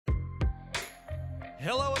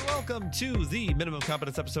Hello and welcome to the Minimum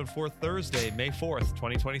Competence episode for Thursday, May 4th,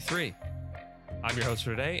 2023. I'm your host for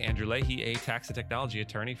today, Andrew Leahy, a tax and technology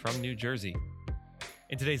attorney from New Jersey.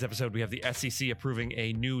 In today's episode, we have the SEC approving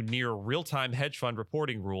a new near real-time hedge fund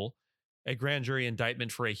reporting rule, a grand jury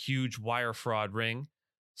indictment for a huge wire fraud ring,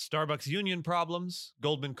 Starbucks union problems,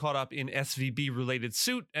 Goldman caught up in SVB-related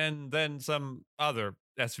suit, and then some other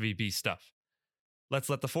SVB stuff. Let's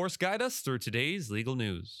let the force guide us through today's legal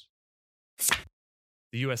news.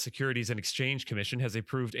 The U.S. Securities and Exchange Commission has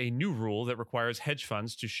approved a new rule that requires hedge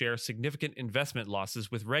funds to share significant investment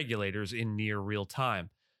losses with regulators in near real time.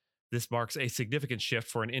 This marks a significant shift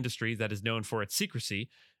for an industry that is known for its secrecy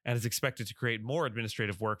and is expected to create more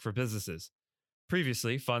administrative work for businesses.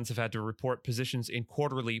 Previously, funds have had to report positions in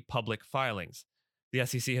quarterly public filings. The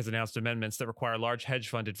SEC has announced amendments that require large hedge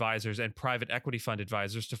fund advisors and private equity fund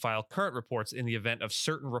advisors to file current reports in the event of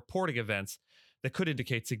certain reporting events that could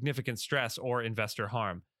indicate significant stress or investor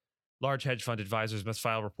harm. Large hedge fund advisors must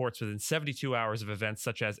file reports within 72 hours of events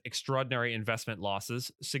such as extraordinary investment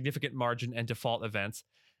losses, significant margin and default events,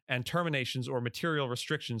 and terminations or material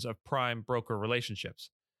restrictions of prime broker relationships.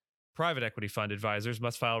 Private equity fund advisors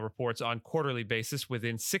must file reports on quarterly basis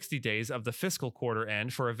within 60 days of the fiscal quarter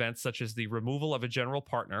end for events such as the removal of a general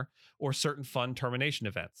partner or certain fund termination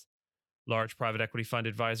events. Large private equity fund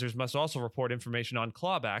advisors must also report information on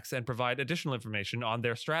clawbacks and provide additional information on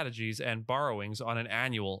their strategies and borrowings on an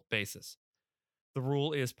annual basis. The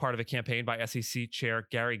rule is part of a campaign by SEC Chair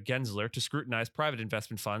Gary Gensler to scrutinize private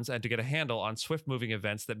investment funds and to get a handle on swift-moving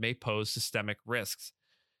events that may pose systemic risks.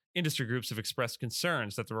 Industry groups have expressed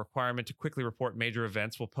concerns that the requirement to quickly report major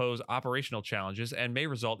events will pose operational challenges and may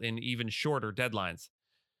result in even shorter deadlines.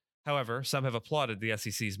 However, some have applauded the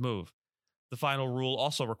SEC's move. The final rule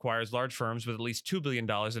also requires large firms with at least $2 billion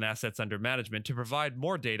in assets under management to provide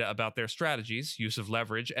more data about their strategies, use of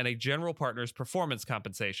leverage, and a general partner's performance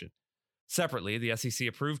compensation. Separately, the SEC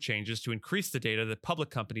approved changes to increase the data that public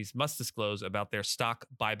companies must disclose about their stock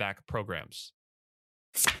buyback programs.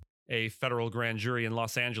 A federal grand jury in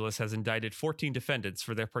Los Angeles has indicted 14 defendants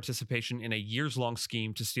for their participation in a years-long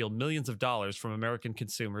scheme to steal millions of dollars from American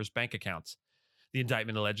consumers' bank accounts. The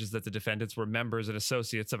indictment alleges that the defendants were members and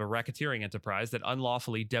associates of a racketeering enterprise that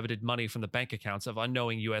unlawfully debited money from the bank accounts of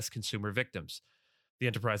unknowing U.S. consumer victims. The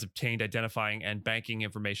enterprise obtained identifying and banking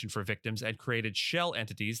information for victims and created shell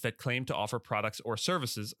entities that claimed to offer products or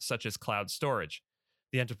services such as cloud storage.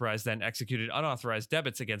 The enterprise then executed unauthorized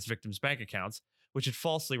debits against victims' bank accounts, which it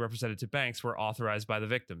falsely represented to banks were authorized by the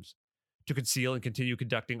victims. To conceal and continue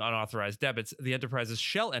conducting unauthorized debits, the enterprise's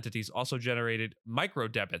shell entities also generated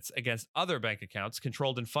micro-debits against other bank accounts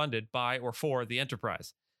controlled and funded by or for the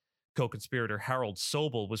enterprise. Co-conspirator Harold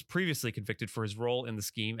Sobel was previously convicted for his role in the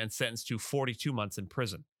scheme and sentenced to 42 months in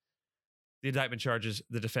prison. The indictment charges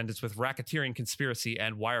the defendants with racketeering conspiracy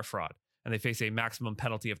and wire fraud, and they face a maximum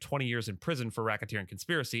penalty of 20 years in prison for racketeering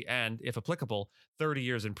conspiracy and, if applicable, 30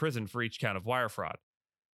 years in prison for each count of wire fraud.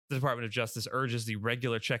 The Department of Justice urges the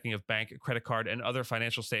regular checking of bank, credit card, and other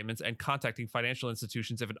financial statements and contacting financial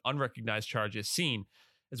institutions if an unrecognized charge is seen,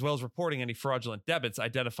 as well as reporting any fraudulent debits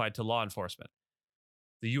identified to law enforcement.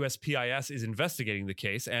 The USPIS is investigating the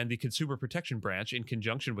case, and the Consumer Protection Branch, in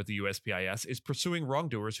conjunction with the USPIS, is pursuing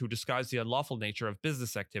wrongdoers who disguise the unlawful nature of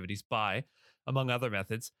business activities by, among other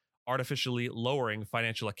methods, artificially lowering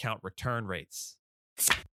financial account return rates.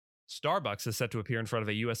 Starbucks is set to appear in front of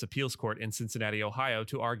a U.S. appeals court in Cincinnati, Ohio,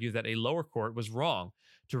 to argue that a lower court was wrong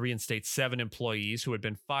to reinstate 7 employees who had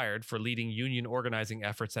been fired for leading union organizing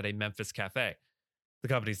efforts at a Memphis cafe. The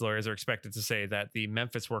company's lawyers are expected to say that the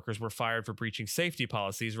Memphis workers were fired for breaching safety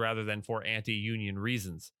policies rather than for anti-union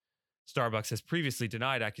reasons. Starbucks has previously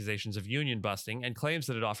denied accusations of union busting and claims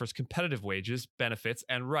that it offers competitive wages, benefits,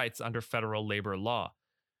 and rights under federal labor law.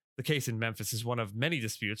 The case in Memphis is one of many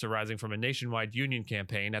disputes arising from a nationwide union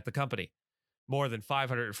campaign at the company. More than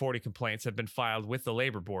 540 complaints have been filed with the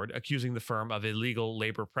labor board, accusing the firm of illegal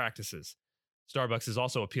labor practices. Starbucks is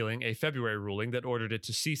also appealing a February ruling that ordered it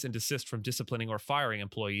to cease and desist from disciplining or firing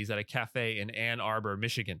employees at a cafe in Ann Arbor,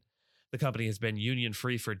 Michigan. The company has been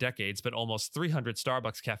union-free for decades, but almost 300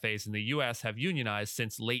 Starbucks cafes in the U.S. have unionized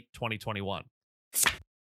since late 2021.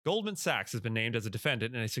 Goldman Sachs has been named as a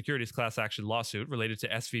defendant in a securities class action lawsuit related to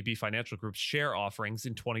SVB Financial Group's share offerings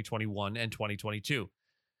in 2021 and 2022.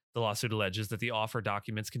 The lawsuit alleges that the offer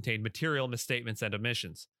documents contained material misstatements and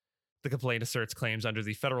omissions. The complaint asserts claims under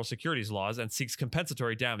the federal securities laws and seeks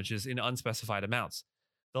compensatory damages in unspecified amounts.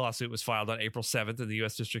 The lawsuit was filed on April 7th in the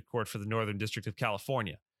U.S. District Court for the Northern District of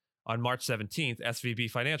California. On March 17th,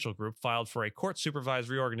 SVB Financial Group filed for a court-supervised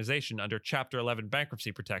reorganization under Chapter 11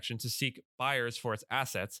 bankruptcy protection to seek buyers for its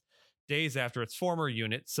assets, days after its former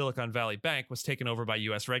unit, Silicon Valley Bank, was taken over by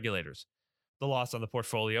U.S. regulators. The loss on the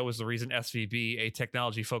portfolio was the reason SVB, a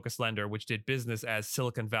technology-focused lender which did business as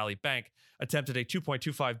Silicon Valley Bank, attempted a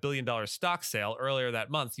 $2.25 billion stock sale earlier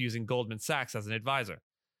that month using Goldman Sachs as an advisor.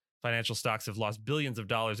 Financial stocks have lost billions of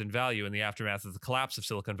dollars in value in the aftermath of the collapse of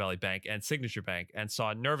Silicon Valley Bank and Signature Bank, and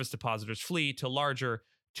saw nervous depositors flee to larger,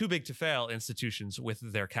 too-big-to-fail institutions with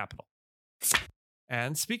their capital.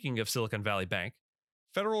 And speaking of Silicon Valley Bank,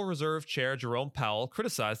 Federal Reserve Chair Jerome Powell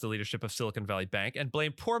criticized the leadership of Silicon Valley Bank and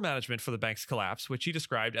blamed poor management for the bank's collapse, which he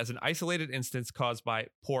described as an isolated instance caused by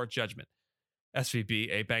poor judgment.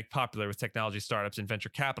 SVB, a bank popular with technology startups and venture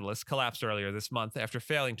capitalists, collapsed earlier this month after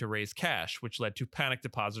failing to raise cash, which led to panicked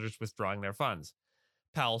depositors withdrawing their funds.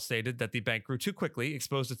 Powell stated that the bank grew too quickly,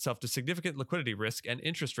 exposed itself to significant liquidity risk and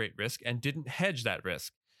interest rate risk, and didn't hedge that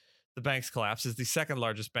risk. The bank's collapse is the second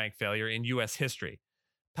largest bank failure in U.S. history.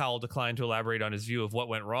 Powell declined to elaborate on his view of what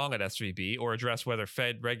went wrong at SVB or address whether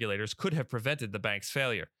Fed regulators could have prevented the bank's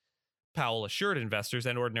failure. Powell assured investors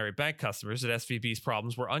and ordinary bank customers that SVB's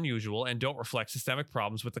problems were unusual and don't reflect systemic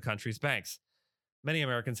problems with the country's banks. Many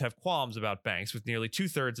Americans have qualms about banks, with nearly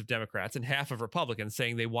two-thirds of Democrats and half of Republicans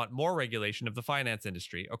saying they want more regulation of the finance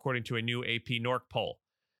industry, according to a new AP NORC poll.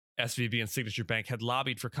 SVB and Signature Bank had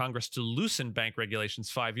lobbied for Congress to loosen bank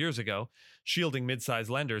regulations 5 years ago, shielding mid-sized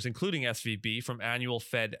lenders, including SVB, from annual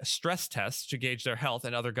Fed stress tests to gauge their health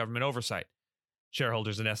and other government oversight.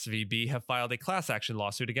 Shareholders in SVB have filed a class action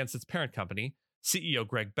lawsuit against its parent company, CEO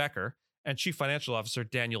Greg Becker, and Chief Financial Officer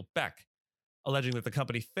Daniel Beck, alleging that the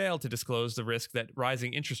company failed to disclose the risk that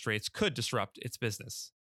rising interest rates could disrupt its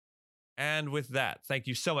business. And with that, thank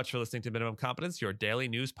you so much for listening to Minimum Competence, your daily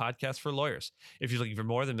news podcast for lawyers. If you're looking for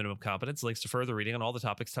more than Minimum Competence, links to further reading on all the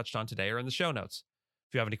topics touched on today are in the show notes.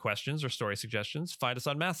 If you have any questions or story suggestions, find us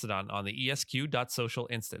on Mastodon on the esq.social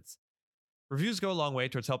instance. Reviews go a long way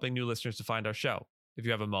towards helping new listeners to find our show. If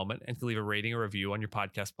you have a moment and can leave a rating or review on your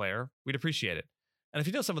podcast player, we'd appreciate it. And if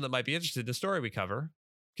you know someone that might be interested in the story we cover,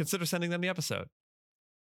 consider sending them the episode.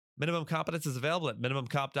 Minimum Competence is available at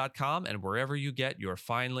minimumcomp.com and wherever you get your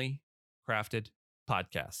finely crafted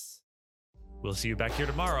podcasts. We'll see you back here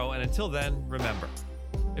tomorrow, and until then, remember,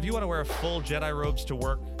 if you want to wear full Jedi robes to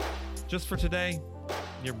work just for today,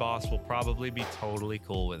 your boss will probably be totally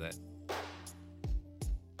cool with it.